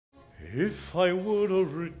If I were a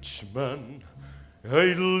rich man,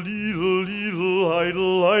 idle, idle, idle,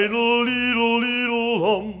 idle, idle, idle,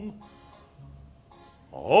 idle,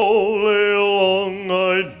 all day long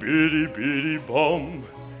I'd biddy, biddy, bum.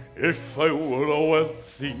 If I were a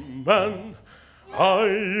wealthy man, I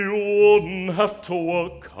wouldn't have to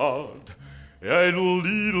work hard. Idle,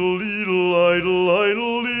 idle, idle, idle,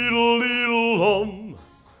 idle, idle, idle,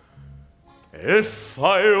 If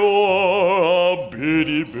I were a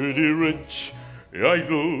biddy, biddy rich,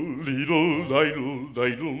 idle, idle, idle,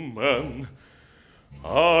 idle man,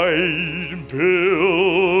 I'd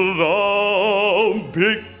build a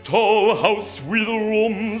big tall house with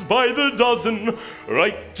rooms by the dozen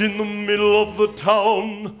right in the middle of the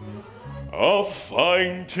town. A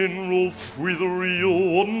fine tin roof with real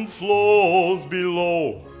wooden floors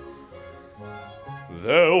below.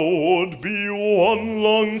 There would be one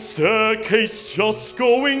long staircase just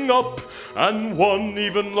going up, and one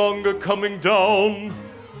even longer coming down,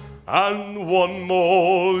 and one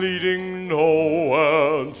more leading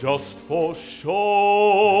nowhere just for show.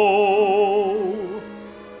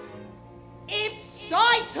 It's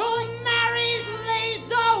I to marry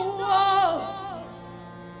Lizo.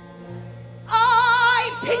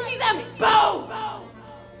 I pity them both.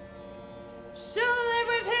 She'll live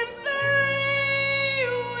with him 3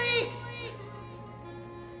 weeks,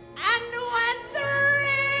 and when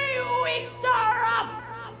 3 weeks are up,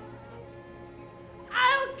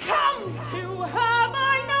 I'll come to her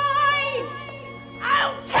by night.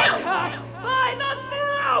 I'll take her by the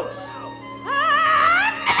throat.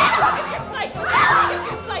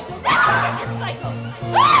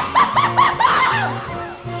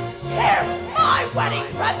 Here's my wedding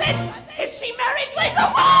present if she marries Lisa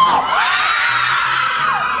Wall!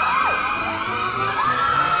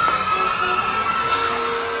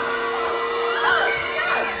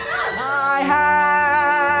 I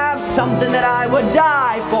have something that I would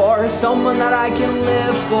die for, someone that I can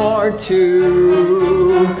live for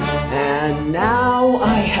too. And now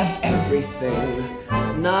I have everything,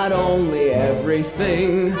 not only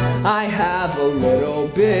everything, I have a little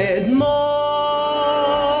bit more.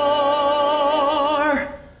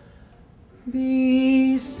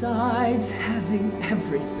 Besides having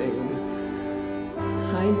everything,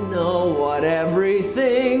 I know what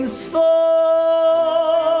everything's for.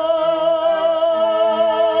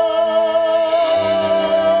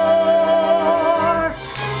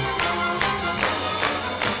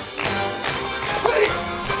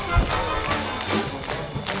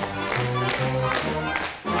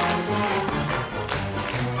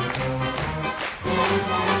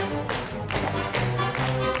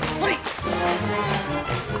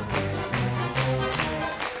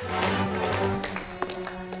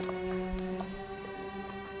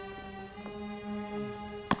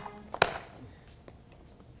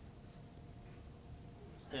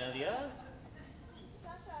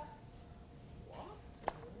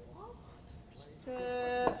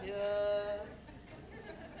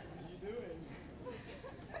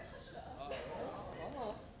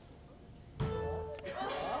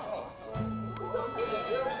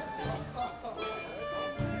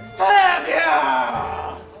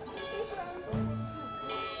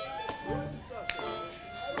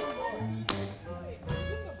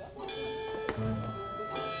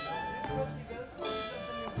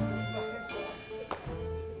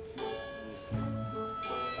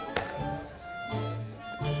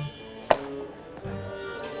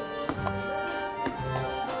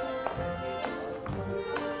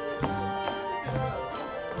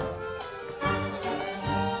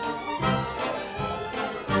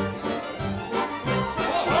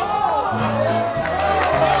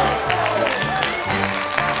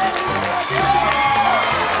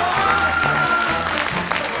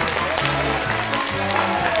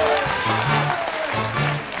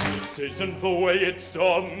 Isn't the way it's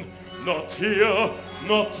done, not here,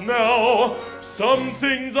 not now. Some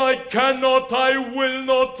things I cannot, I will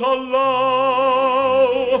not allow.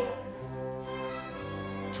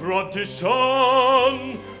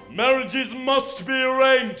 Tradition, marriages must be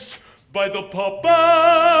arranged by the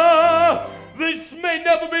papa. This may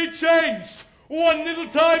never be changed. One little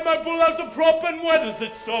time I pull out a prop, and where does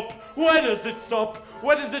it stop? Where does it stop?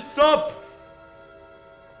 Where does it stop?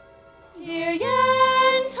 Dear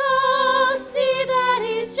Yento, see that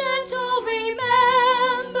he's gentle.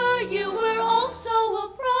 Remember, you were also a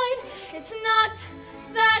bride. It's not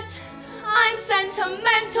that I'm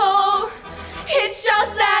sentimental. It's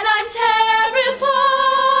just that I'm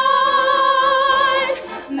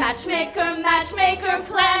terrified. Matchmaker, matchmaker,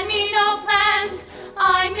 plan me no plans.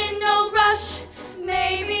 I'm in no rush.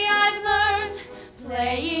 Maybe I've learned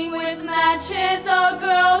playing with matches a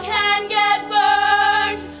girl can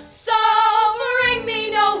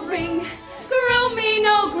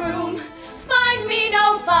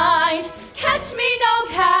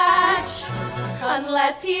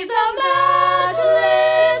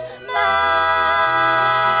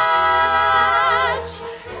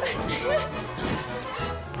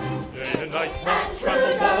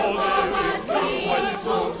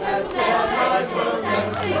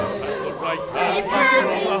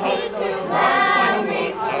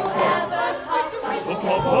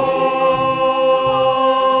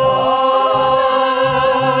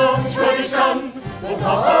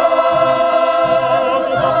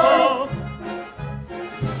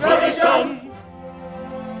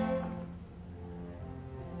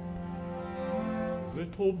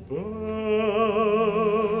little bird,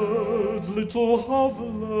 little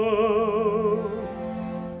hoveler.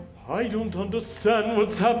 I don't understand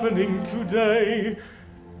what's happening today.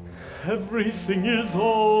 Everything is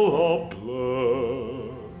all a blur.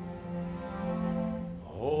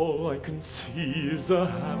 All I can see is a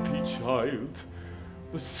happy child,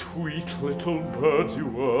 the sweet little bird you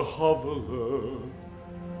were, hoveler,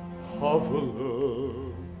 hoveler.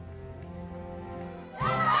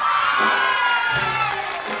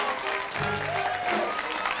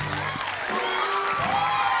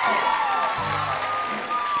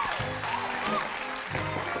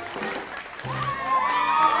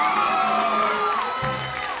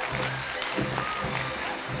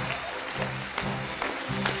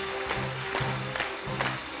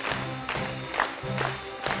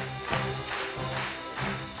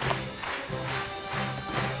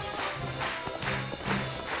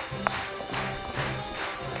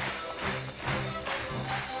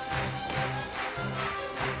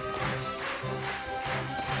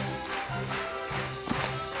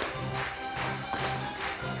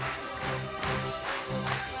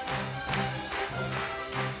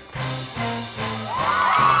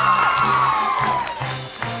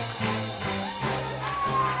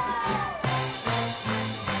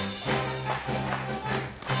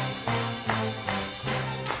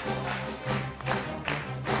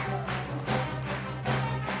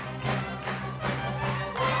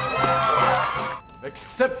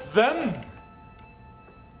 Accept them?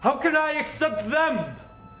 How can I accept them?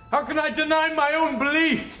 How can I deny my own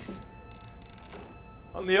beliefs?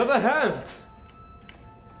 On the other hand,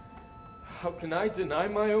 how can I deny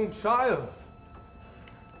my own child?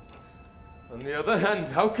 On the other hand,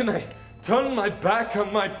 how can I turn my back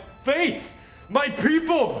on my faith, my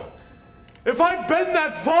people? If I bend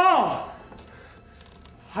that far,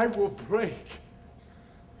 I will break.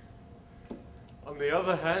 On the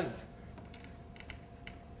other hand,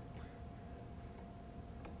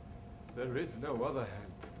 there is no other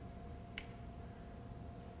hand.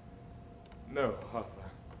 No,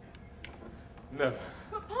 Papa. Never.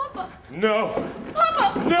 But Papa! No!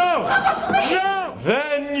 Papa! No! Papa, please! No!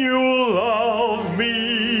 Then you love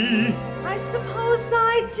me. I suppose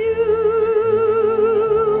I do.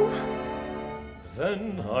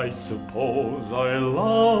 Then I suppose I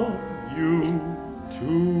love you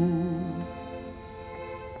too.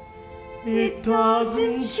 It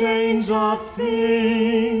doesn't change a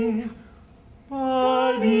thing,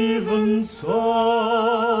 but even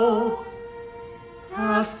so,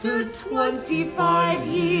 after 25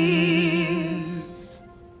 years,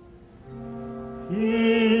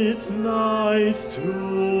 it's nice to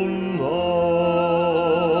know.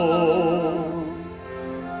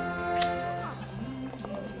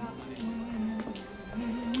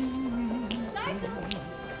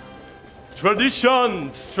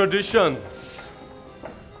 Traditions, traditions.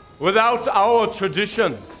 Without our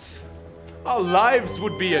traditions, our lives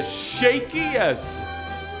would be as shaky as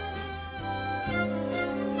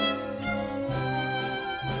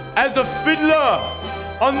a fiddler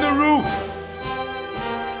on the roof.